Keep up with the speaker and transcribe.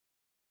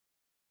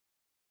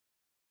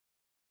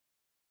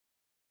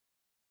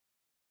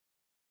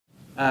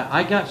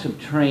I got some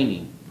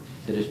training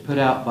that is put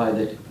out by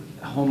the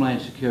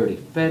Homeland Security,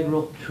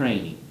 federal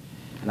training.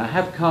 And I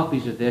have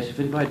copies of this. If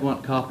anybody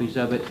wants copies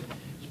of it,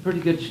 it's pretty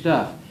good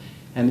stuff.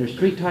 And there's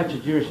 3 types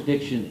of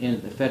jurisdiction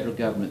in the federal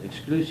government: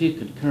 exclusive,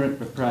 concurrent,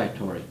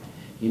 proprietary.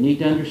 You need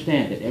to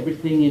understand that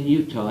everything in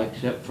Utah,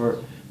 except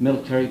for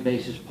military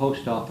bases,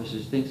 post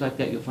offices, things like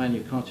that, you'll find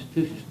in your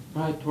Constitution is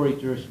proprietary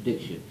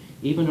jurisdiction,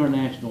 even our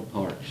national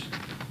parks.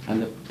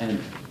 And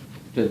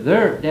to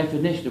their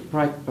definition of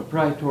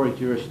proprietary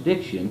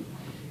jurisdiction,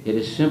 it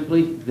is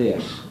simply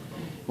this: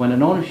 when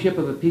an ownership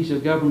of a piece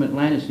of government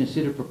land is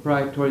considered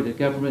proprietary, the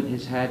government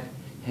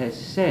has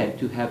said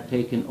to have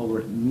taken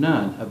over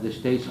none of the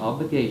state's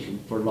obligation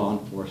for law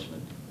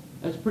enforcement.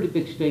 That's a pretty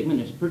big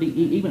statement. It's pretty,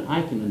 even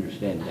I can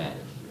understand that.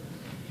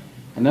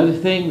 Another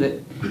thing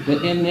that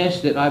in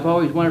this that I've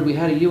always wondered, we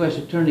had a U.S.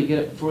 attorney get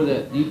up before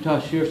the Utah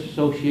Sheriff's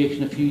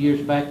Association a few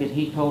years back, and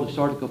he told us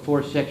Article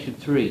 4, Section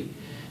 3,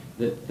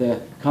 that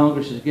the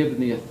Congress has given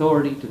the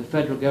authority to the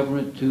federal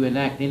government to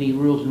enact any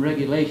rules and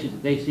regulations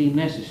that they seem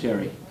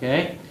necessary,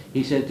 okay?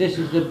 He said, this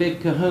is the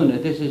big kahuna.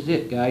 This is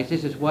it, guys.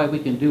 This is why we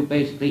can do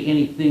basically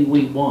anything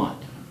we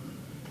want.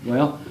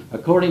 Well,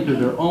 according to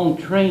their own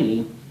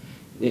training,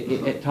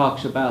 it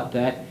talks about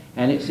that,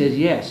 and it says,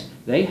 yes,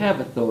 they have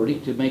authority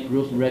to make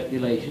rules and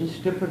regulations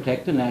to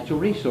protect the natural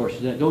resources.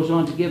 And it goes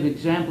on to give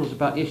examples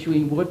about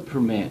issuing wood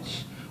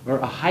permits or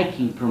a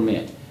hiking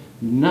permit.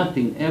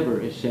 Nothing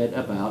ever is said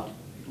about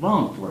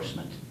law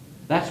enforcement.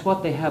 That's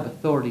what they have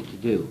authority to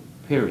do,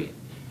 period.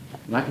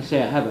 Like I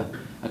say, I have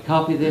a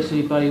copy of this,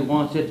 anybody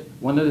wants it.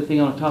 One other thing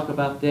I want to talk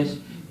about this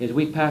is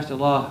we passed a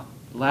law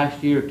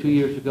last year or 2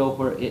 years ago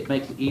where it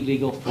makes it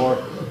illegal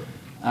for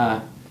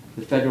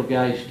the federal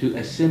guys to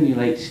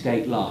assimilate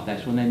state law.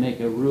 That's when they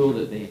make a rule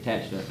that they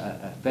attach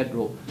a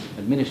federal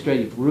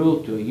administrative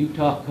rule to a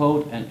Utah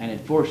code and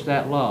enforce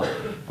that law.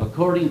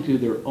 According to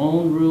their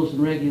own rules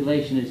and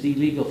regulations, it's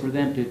illegal for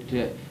them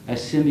to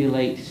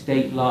assimilate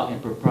state law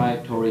in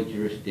proprietary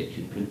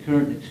jurisdiction.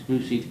 Concurrent,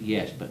 exclusive,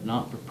 yes, but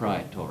not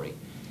proprietary.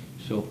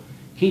 So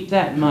keep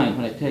that in mind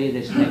when I tell you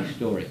this next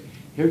story.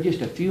 Here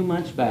just a few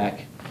months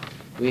back,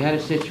 we had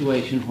a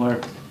situation where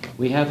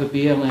we have a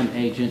BLM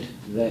agent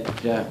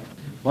that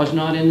was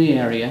not in the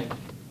area.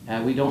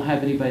 We don't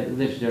have anybody that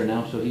lives there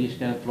now, so he just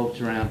kind of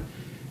floats around.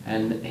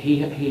 And he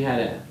had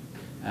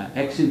an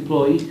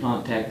ex-employee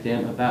contact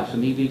them about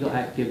some illegal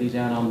activity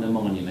down on the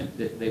monument.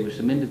 There were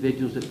some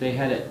individuals that they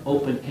had an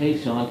open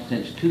case on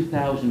since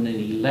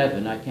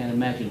 2011. I can't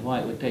imagine why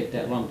it would take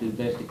that long to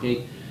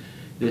investigate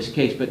this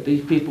case, but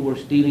these people were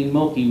stealing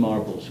Moki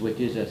marbles, which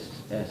is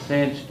a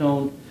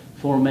sandstone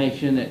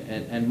formation,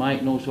 and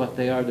Mike knows what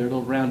they are. They're a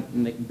little round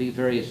and they can be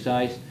various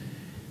size.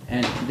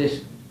 And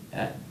this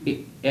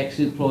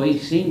ex-employee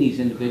seen these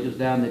individuals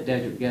down in the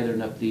desert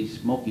gathering up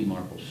these Moki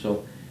marbles.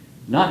 So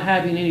not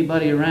having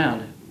anybody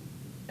around,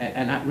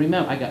 and I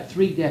remember I got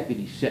 3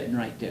 deputies sitting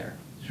right there,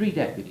 3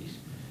 deputies.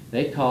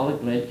 They call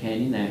it Glen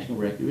Canyon National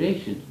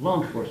Recreation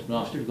law enforcement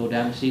officer to go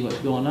down and see what's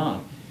going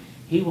on.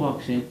 He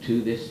walks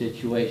into this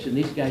situation.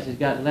 These guys have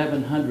got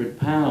 1,100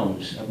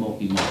 pounds of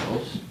Moki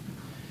marbles.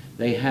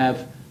 They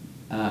have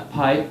a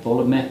pipe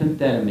full of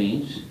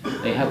methamphetamines.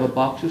 They have a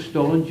box of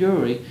stolen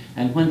jewelry.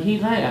 And when he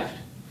left,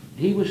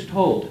 he was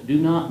told, do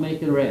not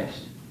make an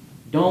arrest.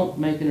 Don't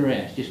make an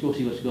arrest. Just go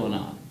see what's going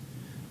on.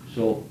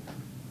 So,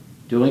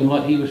 doing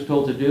what he was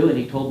told to do, and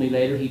he told me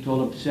later, he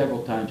told them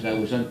several times I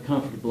was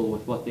uncomfortable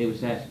with what they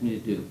was asking me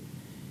to do.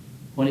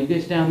 When he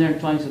gets down there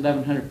and finds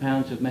 1,100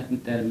 pounds of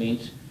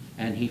methamphetamines,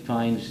 and he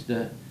finds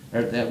the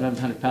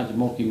 1,100 pounds of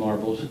Moki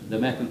marbles, the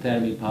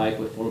methamphetamine pipe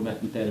with full of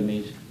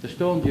methamphetamines, the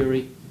stolen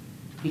jewelry,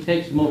 he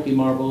takes the Moki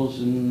marbles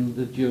and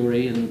the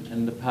jewelry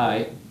and the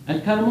pipe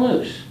and cut them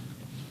loose.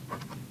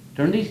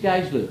 Turn these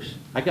guys loose.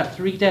 I got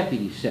 3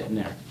 deputies sitting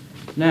there.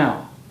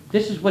 Now,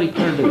 this is what he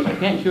turned loose. I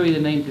can't show you the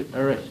names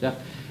or stuff.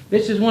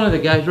 This is one of the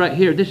guys right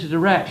here. This is a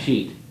rap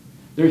sheet.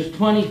 There's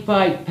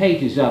 25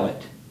 pages of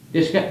it.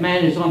 This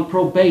man is on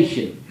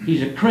probation.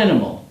 He's a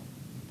criminal.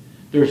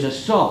 There's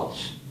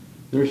assaults.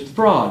 There's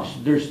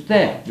frauds. There's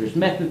theft. There's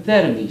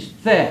methamphetamines,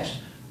 thefts,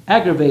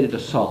 aggravated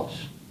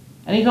assaults.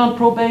 And he's on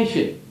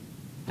probation.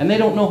 And they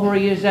don't know where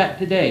he is at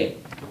today.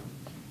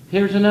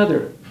 Here's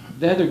another.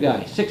 The other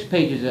guy, 6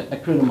 pages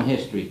of criminal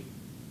history.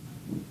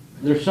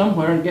 They're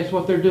somewhere, and guess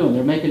what they're doing?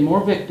 They're making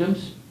more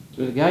victims.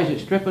 So the guys that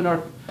stripping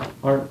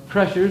our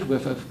crushers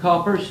with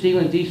copper,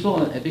 stealing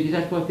diesel, because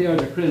that's what they are,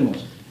 they're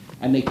criminals.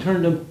 And they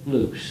turned them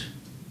loose.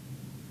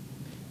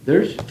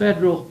 There's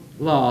federal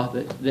law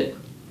that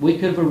we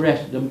could have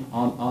arrested them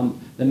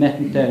on the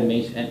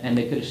methamphetamines, and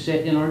they could have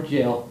sat in our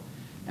jail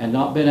and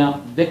not been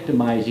out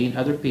victimizing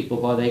other people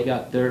while they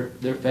got their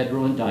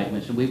federal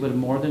indictments. And we would have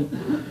more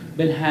than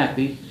been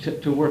happy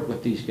to work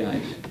with these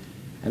guys.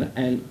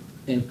 And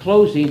in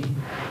closing,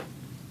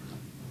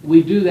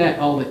 we do that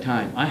all the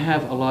time. I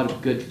have a lot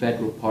of good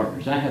federal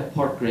partners. I have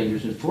park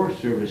rangers and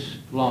Forest Service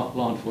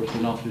law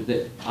enforcement officers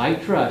that I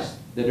trust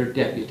that are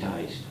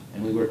deputized,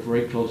 and we work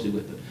very closely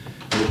with them.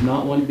 There's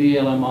not one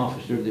BLM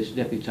officer that's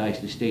deputized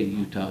in the state of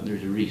Utah, and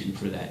there's a reason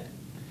for that.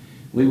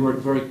 We work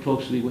very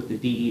closely with the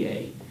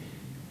DEA.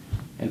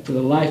 And for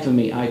the life of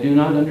me, I do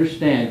not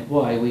understand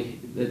why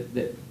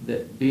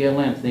that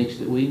BLM thinks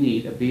that we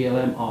need a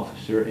BLM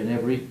officer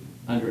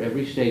under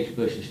every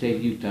sagebrush in the state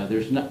of Utah.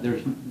 There's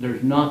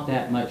not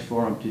that much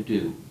for them to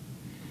do.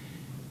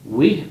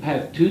 We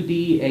have 2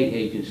 DEA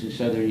agents in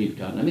southern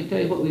Utah. And let me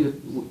tell you what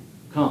we've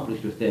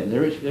accomplished with them.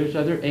 There's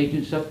other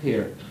agents up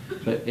here,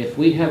 but if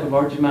we have a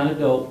large amount of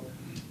dope,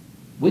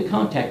 we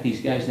contact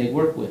these guys and they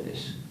work with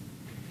us.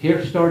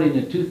 Here, starting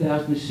in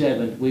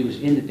 2007, we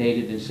was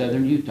inundated in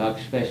southern Utah,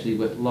 especially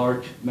with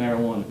large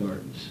marijuana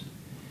gardens.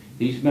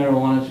 These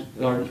marijuana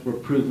gardens were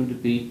proven to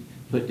be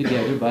put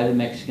together by the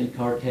Mexican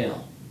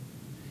cartel.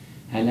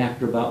 And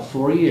after about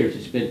 4 years,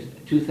 it's been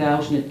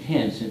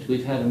 2010 since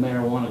we've had a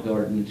marijuana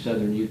garden in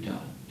southern Utah,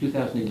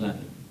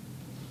 2011.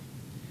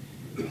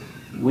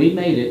 We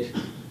made it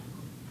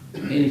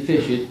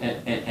inefficient,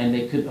 and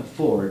they couldn't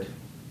afford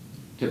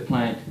to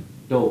plant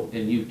dope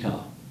in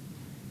Utah.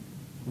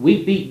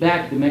 We beat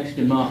back the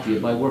Mexican mafia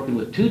by working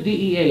with 2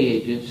 DEA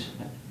agents,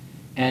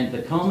 and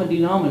the common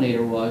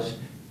denominator was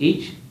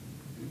each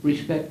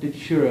respected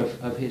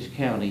sheriff of his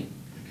county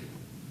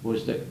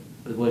was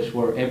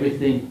where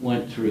everything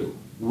went through.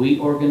 We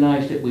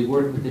organized it. We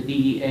worked with the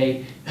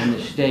DEA and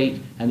the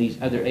state and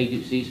these other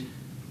agencies.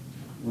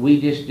 We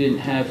just didn't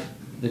have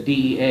the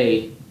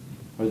DEA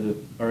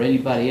or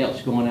anybody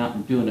else going out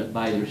and doing it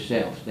by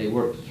themselves. They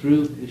worked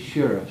through the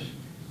sheriffs.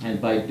 And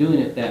by doing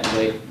it that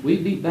way, we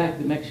beat back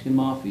the Mexican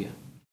mafia.